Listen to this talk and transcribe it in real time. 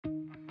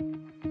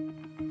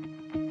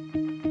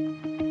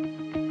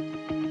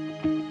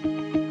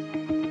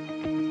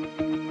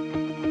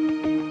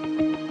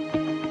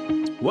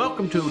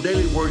Welcome to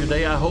Daily Word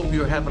Today. I hope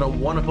you're having a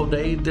wonderful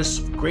day this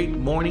great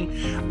morning.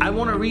 I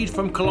want to read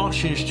from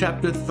Colossians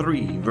chapter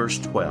 3, verse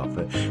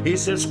 12. It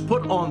says,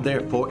 "Put on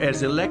therefore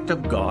as elect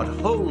of God,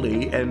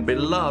 holy and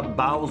beloved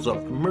bowels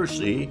of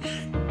mercy,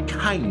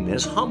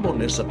 kindness,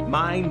 humbleness of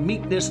mind,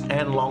 meekness,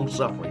 and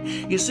long-suffering."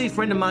 You see,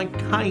 friend of mine,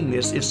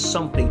 kindness is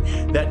something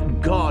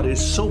that God is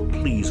so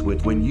pleased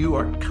with. When you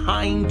are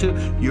kind to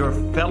your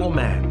fellow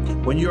man,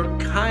 when you're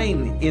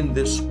kind in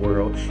this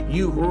world,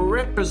 you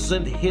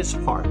represent His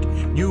heart.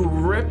 You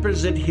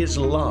represent His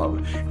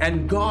love.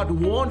 And God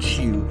wants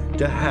you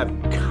to have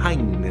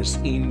kindness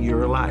in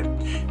your life.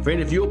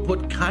 Friend, if you'll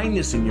put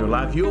kindness in your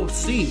life, you'll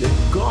see that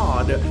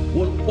God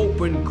will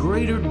open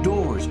greater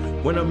doors.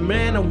 When a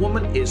man or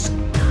woman is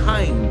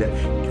kind,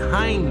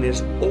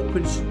 kindness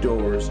opens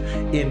doors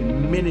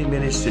in many,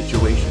 many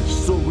situations.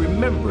 So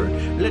remember,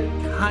 let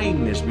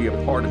kindness be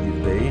a part of your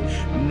day.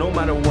 No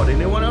matter what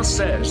anyone else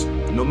says,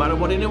 no matter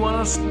what anyone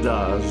else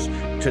does,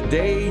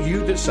 today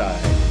you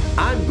decide,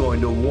 I'm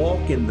going to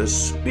walk in the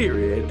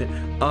spirit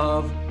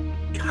of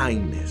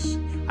kindness.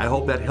 I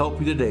hope that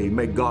helped you today.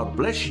 May God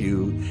bless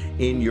you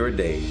in your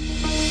day.